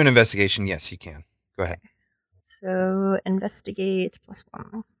want to do an investigation, yes, you can. Go ahead. So investigate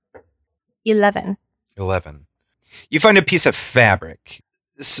 +1. 11. 11. You find a piece of fabric.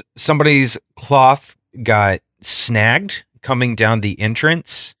 Somebody's cloth got snagged coming down the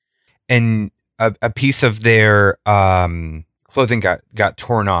entrance, and a piece of their clothing got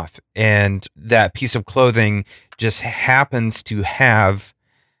torn off. And that piece of clothing just happens to have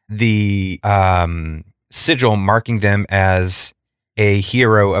the sigil marking them as a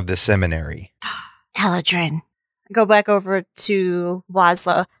hero of the seminary. Eladrin. I go back over to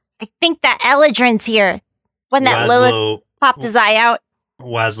Wazlo. I think that Eladrin's here. When that Lilith popped his eye out.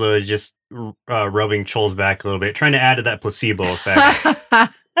 Wazlo is just rubbing Chol's back a little bit, trying to add to that placebo effect.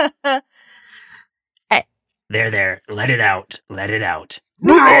 Right. There. Let it out.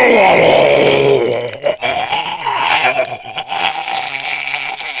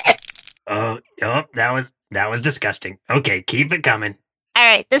 Oh, that was disgusting. Okay, keep it coming. All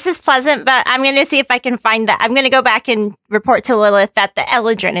right, this is pleasant, but I'm going to see if I can find that. I'm going to go back and report to Lilith that the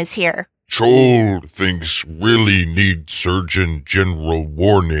Eladrin is here. Chol thinks Willie needs Surgeon General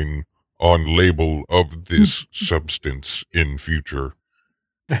warning on label of this substance in future.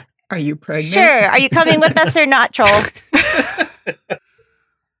 Are you pregnant? Sure. Are you coming with us or not, Chol?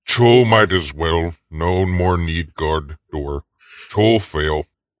 Chol might as well. No more need guard door. Chol fail.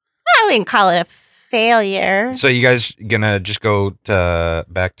 I wouldn't call it a failure. So you guys gonna just go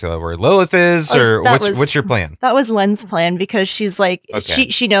back to where Lilith is, or what's your plan? That was Len's plan because she's like, Okay.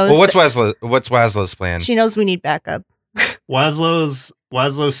 she knows. Well, what's Wazlo's plan? She knows we need backup. Wazlo's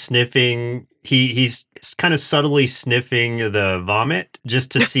sniffing. He's kind of subtly sniffing the vomit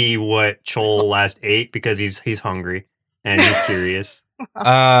just to see what Chol last ate because he's hungry and he's curious.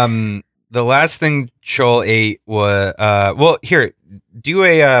 The last thing Chol ate was well, here, do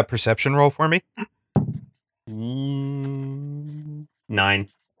a perception roll for me. 9.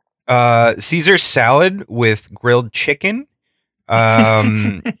 Caesar salad with grilled chicken,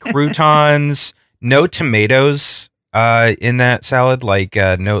 croutons, no tomatoes in that salad,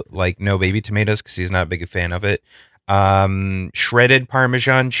 no baby tomatoes because he's not a big fan of it. Shredded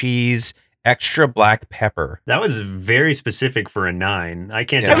Parmesan cheese, extra black pepper. That was very specific for a 9. I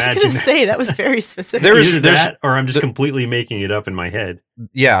can't I was imagine. going to say that was very specific. Either that, or I'm just completely making it up in my head.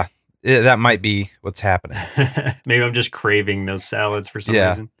 Yeah, that might be what's happening. Maybe I'm just craving those salads for some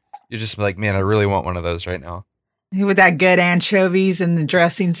reason. You're just like, man, I really want one of those right now. With that good anchovies and the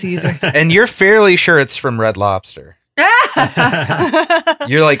dressing, Caesar. And you're fairly sure it's from Red Lobster.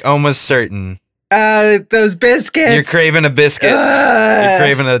 You're like almost certain. Those biscuits. You're craving a biscuit. You're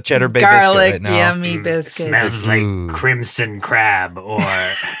craving a cheddar bay garlic, biscuit right now. yummy biscuit. Smells like crimson crab or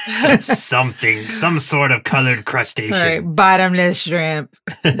some sort of colored crustacean. Right, bottomless shrimp.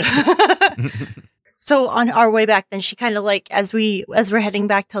 So on our way back, then she kind of like as we're heading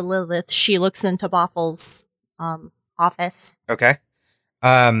back to Lilith, she looks into Boffel's office. Okay.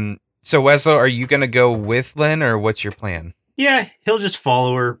 So Weslo, are you gonna go with Lynn, or what's your plan? Yeah, he'll just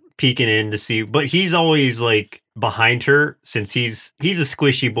follow her, peeking in to see, but he's always like behind her since he's a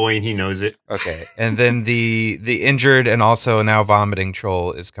squishy boy and he knows it. Okay, and then the injured and also now vomiting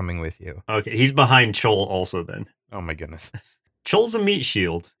Chol is coming with you. Okay, he's behind Chol also then. Oh my goodness. Chol's a meat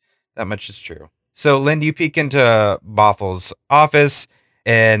shield. That much is true. So Lynn, you peek into Boffel's office,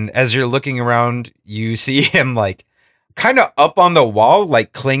 and as you're looking around, you see him like kind of up on the wall,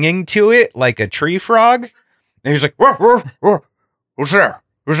 like clinging to it like a tree frog. And he's like, whoa, whoa, whoa. Who's there?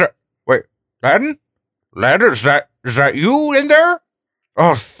 Who's there? Wait, Ladin? Ladin, is that Is that you in there?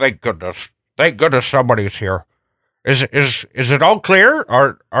 Oh, thank goodness. Thank goodness somebody's here. Is it all clear?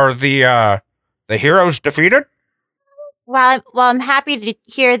 Are the heroes defeated? Well, I'm happy to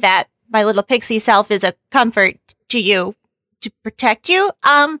hear that my little pixie self is a comfort to you, to protect you.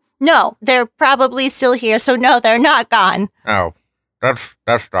 No, they're probably still here, so no, they're not gone. Oh, that's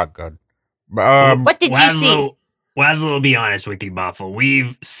not good. What did you see? Wazlo, be honest with you, Boffle.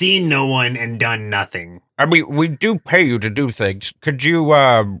 We've seen no one and done nothing. I mean, we do pay you to do things. Could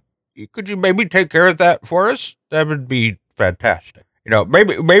you maybe take care of that for us? That would be fantastic.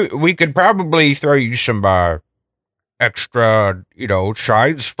 Maybe we could probably throw you some extra,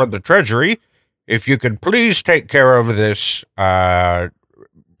 shines from the treasury if you could please take care of this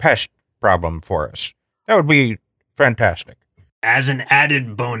pest problem for us. That would be fantastic. As an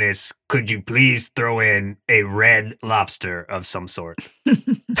added bonus, could you please throw in a red lobster of some sort?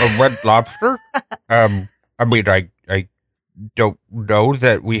 A red lobster? I mean, I don't know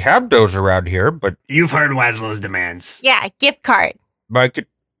that we have those around here, but... You've heard Wazlo's demands. Yeah, gift card.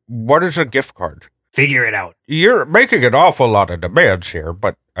 What is a gift card? Figure it out. You're making an awful lot of demands here,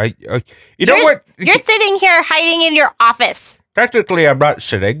 but you know what? You're sitting here hiding in your office. Technically, I'm not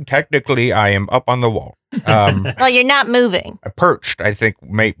sitting. Technically, I am up on the wall. Well, you're not moving. Perched, I think,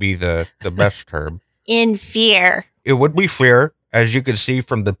 might be the best term. In fear. It would be fear, as you can see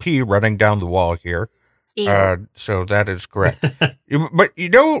from the pee running down the wall here. So that is correct. But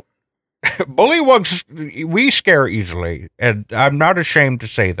bullywugs, we scare easily, and I'm not ashamed to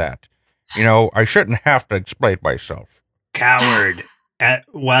say that. I shouldn't have to explain myself. Coward.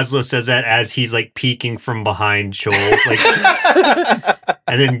 Wazlo says that as he's like peeking from behind Shoal,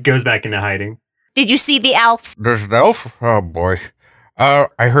 and then goes back into hiding. Did you see the elf? There's an elf? Oh boy. I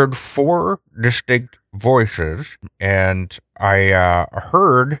heard 4 distinct voices, and I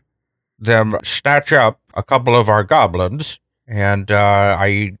heard them snatch up a couple of our goblins, and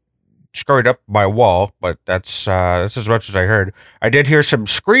I scurried up my wall, but that's as much as I heard. I did hear some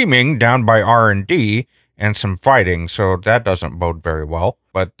screaming down by R&D and some fighting, so that doesn't bode very well,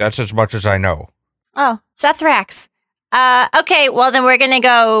 but that's as much as I know. Oh, Sethrax. Okay, well then we're gonna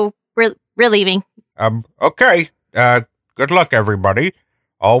go. We're leaving. Okay. Good luck, everybody.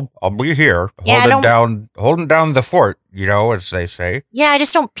 I'll be here, holding down the fort, as they say. Yeah,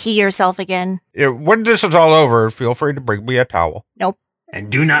 just don't pee yourself again. When this is all over, feel free to bring me a towel. Nope.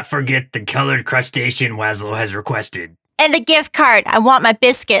 And do not forget the colored crustacean Wazlo has requested. And the gift card. I want my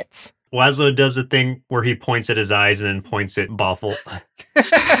biscuits. Wazlo does the thing where he points at his eyes and then points at Boffle.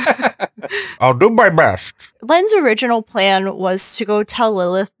 I'll do my best. Len's original plan was to go tell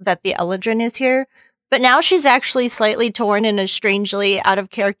Lilith that the Eladrin is here, but now she's actually slightly torn in a strangely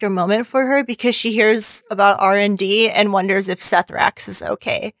out-of-character moment for her because she hears about R&D and wonders if Sethrax is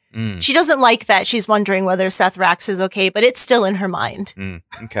okay. She doesn't like that. She's wondering whether Sethrax is okay, but it's still in her mind.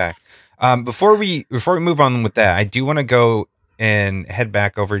 Okay. Before we move on with that, I do want to go and head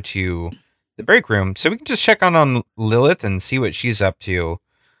back over to the break room so we can just check on Lilith and see what she's up to.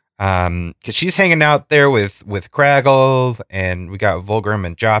 Because she's hanging out there with Craggle, and we got Vulgrim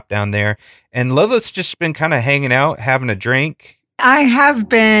and Jop down there. And Lilith's just been kind of hanging out, having a drink. I have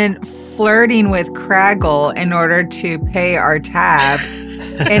been flirting with Craggle in order to pay our tab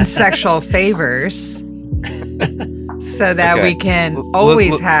in sexual favors so that we can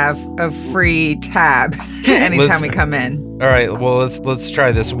always have a free tab anytime we come in. All right, well let's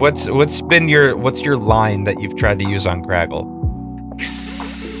try this. What's your line that you've tried to use on Craggle?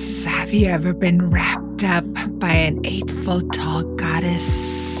 Have you ever been wrapped up by an 8-foot tall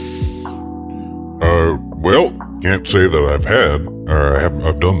goddess? Well, can't say that I've had, or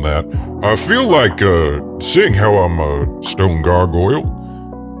I've done that. I feel like, seeing how I'm a stone gargoyle,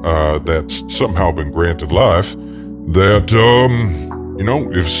 that's somehow been granted life, that,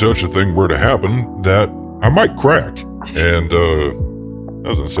 if such a thing were to happen, that I might crack. And,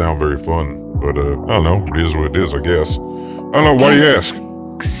 doesn't sound very fun, but, I don't know, it is what it is, I guess. I don't know, why do you ask?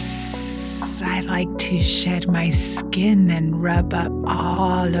 I like to shed my skin and rub up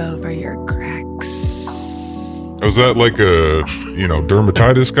all over your cracks. Is that like a,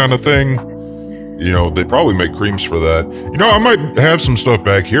 dermatitis kind of thing? They probably make creams for that. I might have some stuff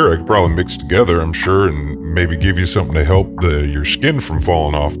back here I could probably mix together, I'm sure, and maybe give you something to help your skin from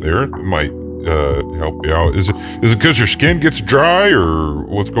falling off there. It might help you out. Is it because your skin gets dry, or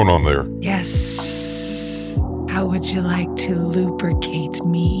what's going on there? Yes. How would you like to lubricate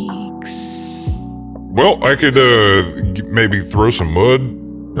me? Well, I could maybe throw some mud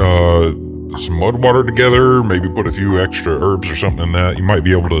water together, maybe put a few extra herbs or something in that. You might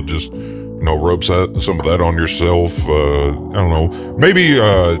be able to just, rub some of that on yourself. I don't know. Maybe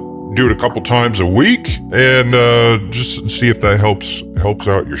do it a couple times a week, and just see if that helps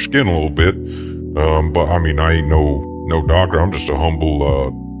out your skin a little bit. But I mean, I ain't no doctor. I'm just a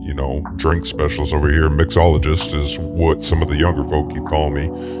humble, drink specialist over here. Mixologist is what some of the younger folk keep calling me.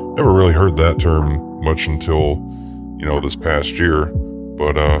 Never really heard that term much until, this past year.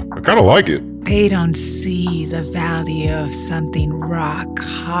 But I kind of like it. They don't see the value of something rock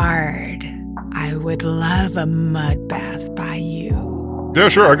hard. I would love a mud bath by you. Yeah,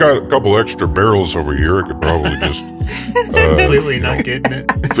 sure. I got a couple extra barrels over here. I could probably just completely not getting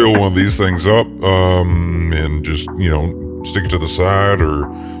it. Fill one of these things up, and just stick it to the side, or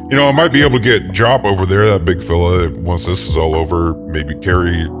I might be able to get Jop over there, that big fella. Once this is all over, maybe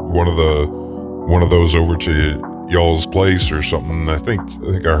carry one of those over to y'all's place or something. I think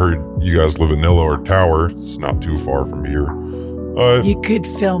I heard you guys live in Nillard Tower. It's not too far from here. You could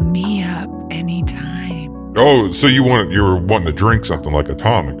fill me up anytime. Oh, so you're wanting to drink something like a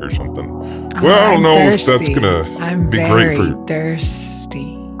tonic or something? Well, I don't know thirsty. if that's gonna be great for. I'm very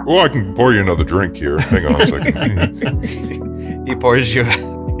thirsty. Well, I can pour you another drink here. Hang on a second. He pours you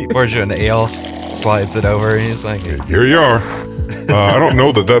an ale, slides it over, and he's like, "Here you are." I don't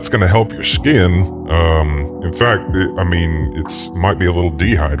know that that's going to help your skin. In fact, it might be a little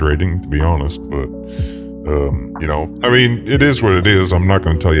dehydrating, to be honest. But it is what it is. I'm not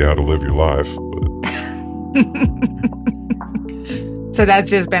going to tell you how to live your life. But. So that's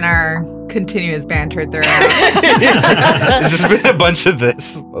just been our continuous banter throughout. It's just been a bunch of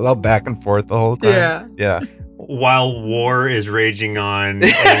this, all back and forth the whole time. Yeah. While war is raging on in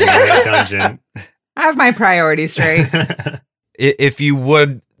the dungeon. I have my priorities straight. If you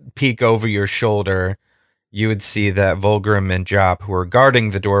would peek over your shoulder, you would see that Volgrim and Jop, who are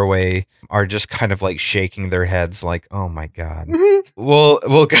guarding the doorway, are just kind of like shaking their heads like, oh my God. We'll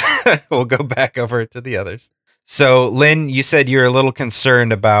go back over to the others. So, Lynn, you said you're a little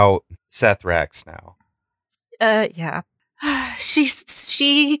concerned about Sethrax now. Yeah. She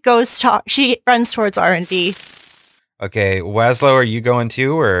runs towards R&D. Okay, Wazlo, are you going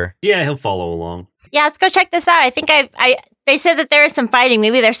too, or? Yeah, he'll follow along. Yeah, let's go check this out. I think they said that there is some fighting.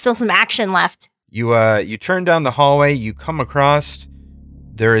 Maybe there's still some action left. You turn down the hallway, you come across,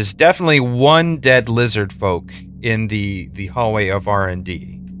 there is definitely one dead lizard folk in the hallway of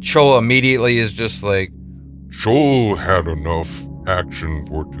R&D. Chol immediately is just like, Chol had enough action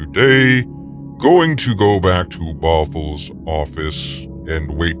for today. Going to go back to Boffel's office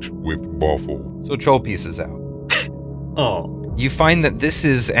and wait with Boffel. So Chol pieces out. Oh. You find that this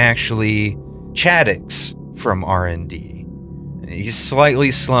is actually Chadix from R&D. He's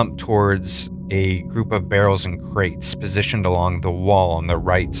slightly slumped towards a group of barrels and crates positioned along the wall on the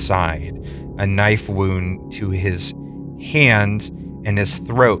right side. A knife wound to his hand and his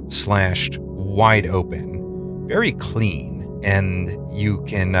throat slashed wide open. Very clean. And you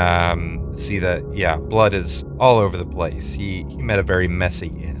can see that, blood is all over the place. He met a very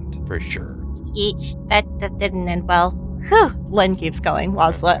messy end, for sure. Each. That didn't end well. Whew. Len keeps going.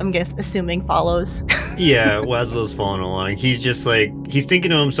 Wazla, I'm assuming, follows. Yeah, Wazlo's following along. He's just like, he's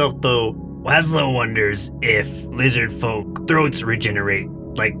thinking to himself, though, Wazlo wonders if lizard folk throats regenerate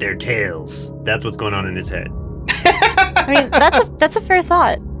like their tails. That's what's going on in his head. I mean, that's a fair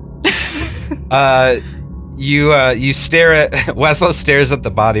thought. You stare at Wazlo stares at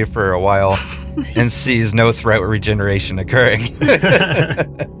the body for a while and sees no throat regeneration occurring.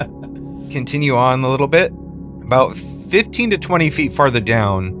 Continue on a little bit. About 15 to 20 feet farther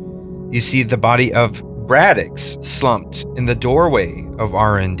down, you see the body of Bradix slumped in the doorway of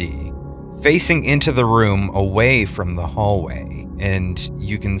R&D, facing into the room away from the hallway. And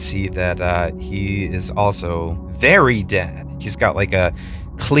you can see that he is also very dead. He's got like a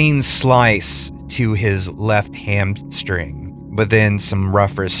clean slice to his left hamstring, but then some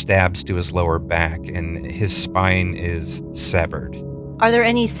rougher stabs to his lower back, and his spine is severed. Are there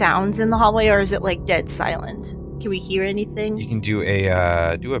any sounds in the hallway, or is it like dead silent? Can we hear anything? You can do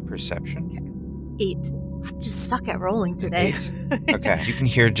a perception. Okay. 8. I'm just stuck at rolling today. Okay. You can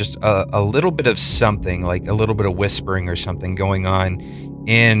hear just a little bit of something, like a little bit of whispering or something going on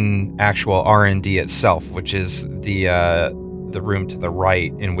in actual R&D itself, which is the room to the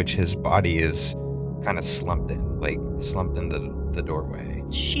right, in which his body is kind of slumped in the doorway.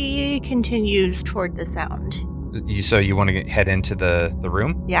 She continues toward the sound. So you want to head into the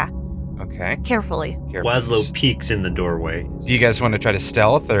room? Yeah. Okay. Carefully. Wazlo peeks in the doorway. Do you guys want to try to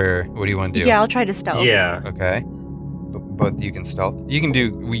stealth, or what do you want to do? Yeah, I'll try to stealth. Yeah. Okay. Both you can stealth. You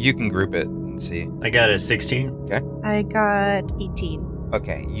can group it and see. I got a 16. Okay. I got 18.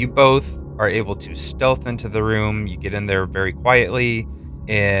 Okay. You both are able to stealth into the room. You get in there very quietly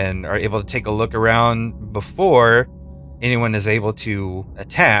and are able to take a look around before anyone is able to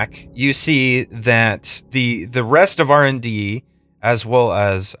attack, you see that the rest of R&D, as well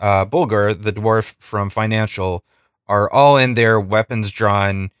as Bulgar, the dwarf from Financial, are all in there, weapons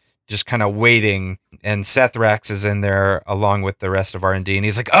drawn, just kind of waiting. And Sethrax is in there along with the rest of R&D, and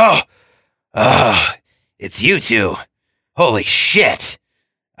he's like, "Oh, it's you two. Holy shit.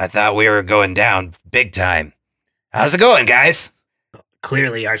 I thought we were going down big time. How's it going, guys?"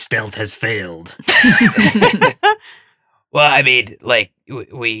 Clearly our stealth has failed. Well, I mean, like,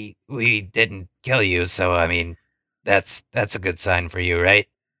 we didn't kill you, so, I mean, that's a good sign for you, right?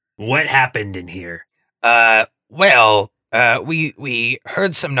 What happened in here? Well, we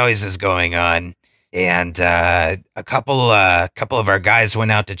heard some noises going on, and a couple of our guys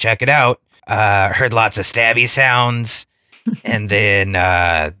went out to check it out. Heard lots of stabby sounds, and then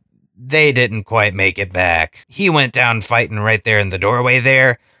they didn't quite make it back. He went down fighting right there in the doorway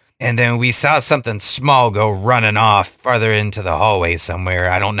there, and then we saw something small go running off farther into the hallway somewhere.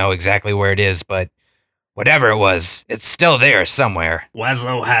 I don't know exactly where it is, but whatever it was, it's still there somewhere.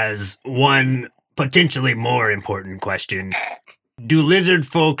 Wazlow has one potentially more important question. Do lizard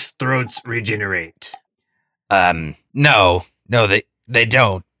folks' throats regenerate? No, they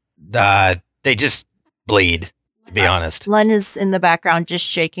don't. They just bleed, to be honest. Len is in the background just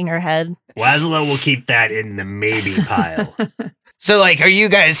shaking her head. Wazlow will keep that in the maybe pile. So, like, are you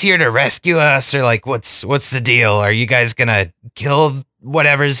guys here to rescue us, or, like, what's the deal? Are you guys gonna kill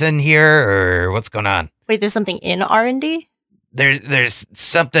whatever's in here, or what's going on? Wait, there's something in R&D? There's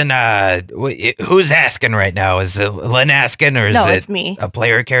something, who's asking right now? Is it Len asking, or is it's me. A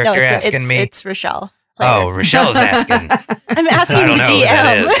player character asking me? It's Rochelle. Player. Oh, Rochelle's asking. I'm asking I don't the know DM. Who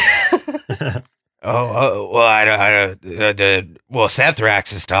that is. Well, I don't, well,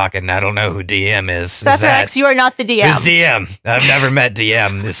 Sethrax is talking. I don't know who DM is. Sethrax, you are not the DM. Who's DM? I've never met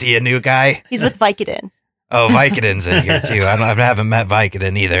DM. Is he a new guy? He's with Vicodin. Oh, Vicodin's in here too. I haven't met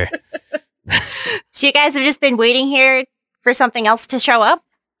Vicodin either. So you guys have just been waiting here for something else to show up?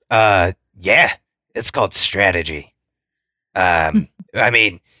 Yeah. It's called strategy. I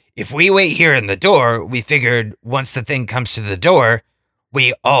mean, if we wait here in the door, we figured once the thing comes to the door,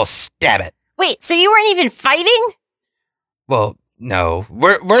 we all stab it. Wait, so you weren't even fighting? Well, no.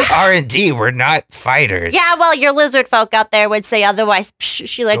 We're R&D. We're not fighters. Yeah, well, your lizard folk out there would say otherwise.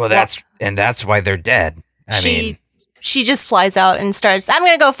 She like. Well, that's why they're dead. I mean, she just flies out and starts. I'm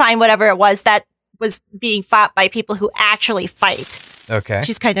gonna go find whatever it was that was being fought by people who actually fight. Okay.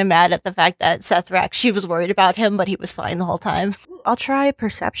 She's kind of mad at the fact that Sethrax. She was worried about him, but he was fine the whole time. I'll try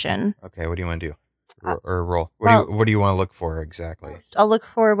perception. Okay, what do you want to do? Or roll. What do you want to look for exactly? I'll look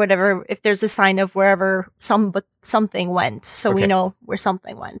for whatever, if there's a sign of wherever something went, so we know where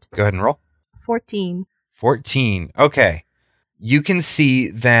something went. Go ahead and roll. 14. 14. Okay. You can see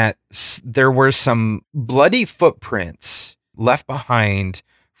that there were some bloody footprints left behind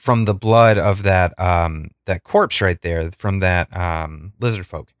from the blood of that corpse right there, from that lizard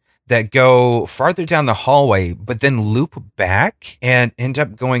folk, that go farther down the hallway, but then loop back and end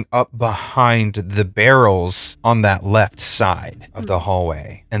up going up behind the barrels on that left side of the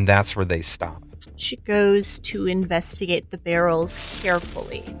hallway. And that's where they stop. She goes to investigate the barrels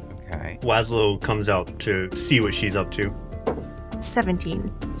carefully. Okay. Wazlow comes out to see what she's up to.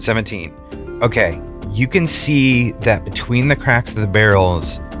 17. 17. Okay. You can see that between the cracks of the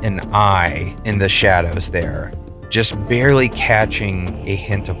barrels, an eye in the shadows there, just barely catching a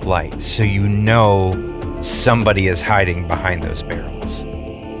hint of light, so you know somebody is hiding behind those barrels.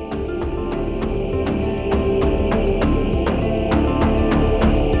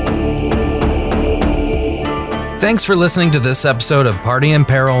 Thanks for listening to this episode of Party in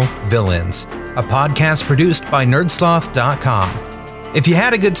Peril Villains, a podcast produced by nerdsloth.com. If you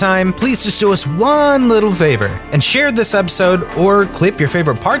had a good time, please just do us one little favor and share this episode, or clip your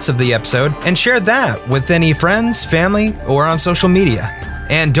favorite parts of the episode and share that with any friends, family, or on social media.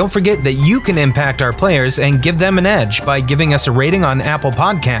 And don't forget that you can impact our players and give them an edge by giving us a rating on Apple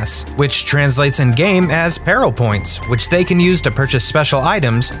Podcasts, which translates in-game as Peril Points, which they can use to purchase special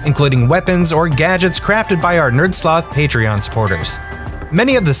items, including weapons or gadgets crafted by our Nerdsloth Patreon supporters.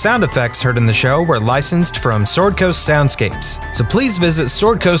 Many of the sound effects heard in the show were licensed from Sword Coast Soundscapes, so please visit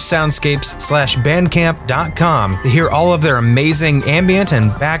swordcoastsoundscapes.bandcamp.com to hear all of their amazing ambient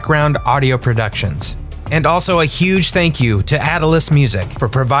and background audio productions. And also a huge thank you to Atlas Music for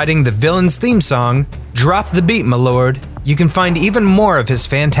providing the villain's theme song, Drop the Beat, My Lord. You can find even more of his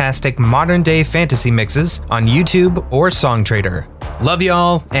fantastic modern-day fantasy mixes on YouTube or Songtrader. Love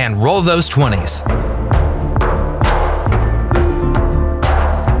y'all, and roll those 20s.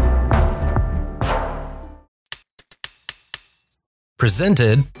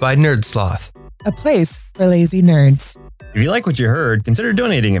 Presented by Nerdsloth, a place for lazy nerds. If you like what you heard, consider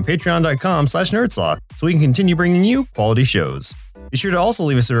donating at patreon.com/nerdsloth so we can continue bringing you quality shows. Be sure to also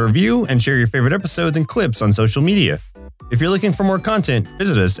leave us a review and share your favorite episodes and clips on social media. If you're looking for more content,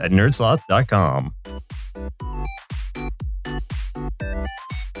 visit us at nerdsloth.com.